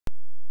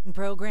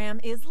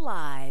Program is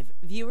live.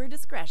 Viewer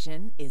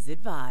discretion is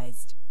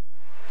advised.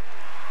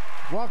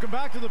 Welcome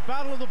back to the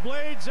Battle of the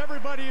Blades.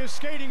 Everybody is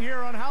skating here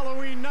on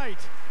Halloween night.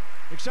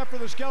 Except for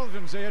the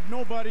skeletons, they had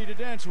nobody to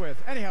dance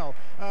with. Anyhow,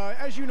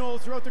 as you know,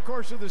 throughout the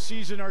course of the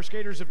season, our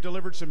skaters have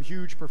delivered some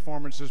huge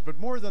performances. But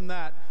more than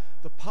that,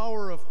 the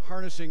power of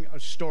harnessing a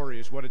story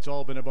is what it's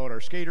all been about.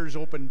 Our skaters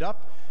opened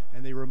up,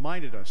 and they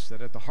reminded us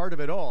that at the heart of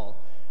it all,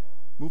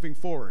 moving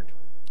forward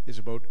is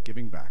about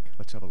giving back.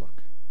 Let's have a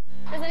look.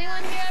 Has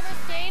anyone here ever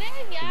skated?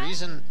 Yeah? The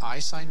reason I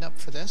signed up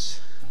for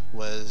this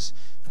was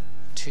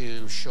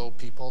to show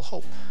people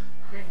hope.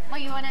 Oh,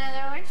 you want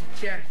another one?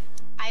 Sure.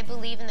 I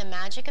believe in the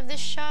magic of this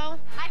show.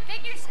 I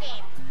figure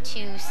skate.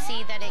 To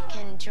see that it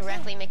can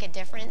directly make a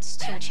difference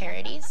to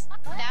charities.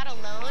 That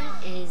alone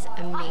is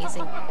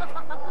amazing. 1,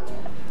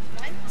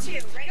 2,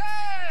 right?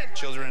 Good!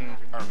 Children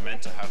are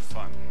meant to have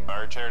fun.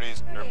 Our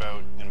charities are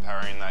about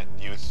empowering that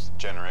youth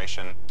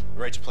generation.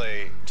 Right to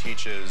Play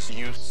teaches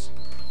youth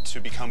to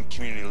become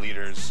community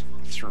leaders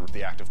through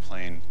the act of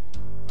playing.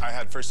 I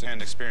had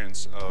first-hand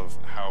experience of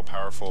how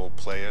powerful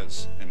play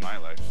is in my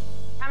life.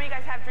 How many of you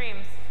guys have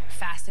dreams?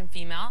 Fast and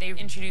female. They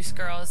introduced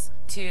girls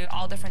to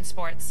all different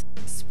sports.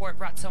 Sport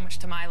brought so much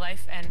to my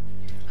life and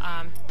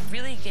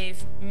really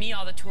gave me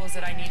all the tools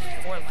that I need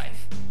for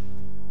life.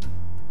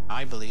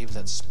 I believe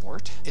that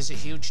sport is a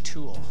huge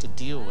tool to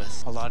deal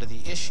with a lot of the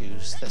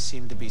issues that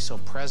seem to be so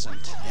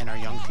present in our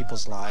young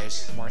people's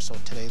lives, more so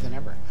today than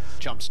ever.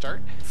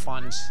 Jumpstart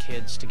funds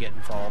kids to get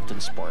involved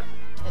in sport.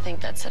 I think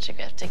that's such a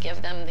gift, to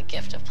give them the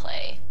gift of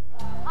play.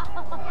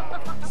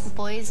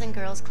 Boys and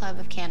Girls Club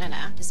of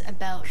Canada is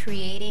about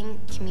creating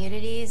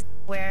communities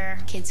where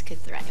kids could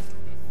thrive.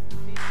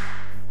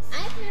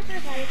 I've never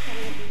had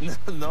a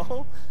penalty.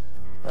 No?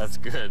 That's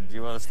good.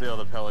 You want to stay on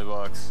the penalty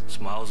box.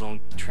 Smile Zone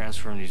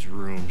transform these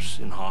rooms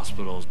in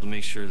hospitals to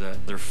make sure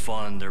that they're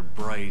fun, they're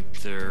bright,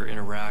 they're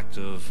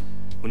interactive.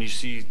 When you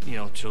see,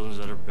 children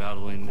that are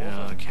battling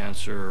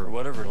cancer or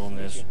whatever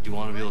illness, you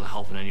want to be able to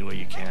help in any way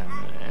you can,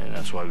 and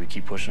that's why we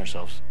keep pushing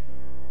ourselves.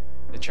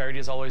 The charity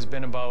has always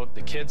been about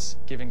the kids,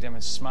 giving them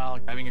a smile,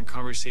 having a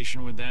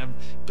conversation with them,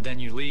 but then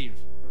you leave,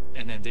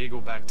 and then they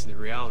go back to the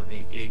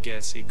reality. It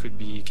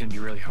can be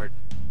really hard.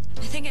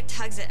 I think it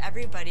tugs at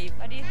everybody.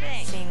 What do you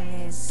think? Seeing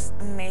these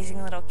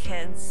amazing little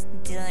kids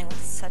dealing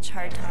with such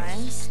hard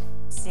times,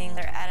 seeing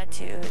their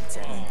attitudes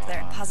and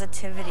their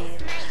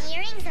positivity. My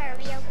earrings are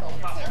real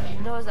gold,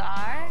 too. Those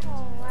are?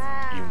 Oh,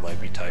 wow. You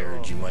might be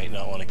tired, you might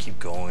not want to keep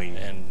going,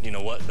 and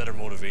what better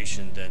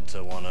motivation than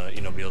to want to,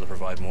 be able to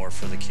provide more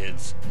for the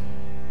kids.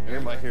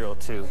 You're my hero,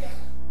 too.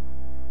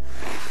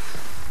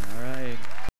 All right.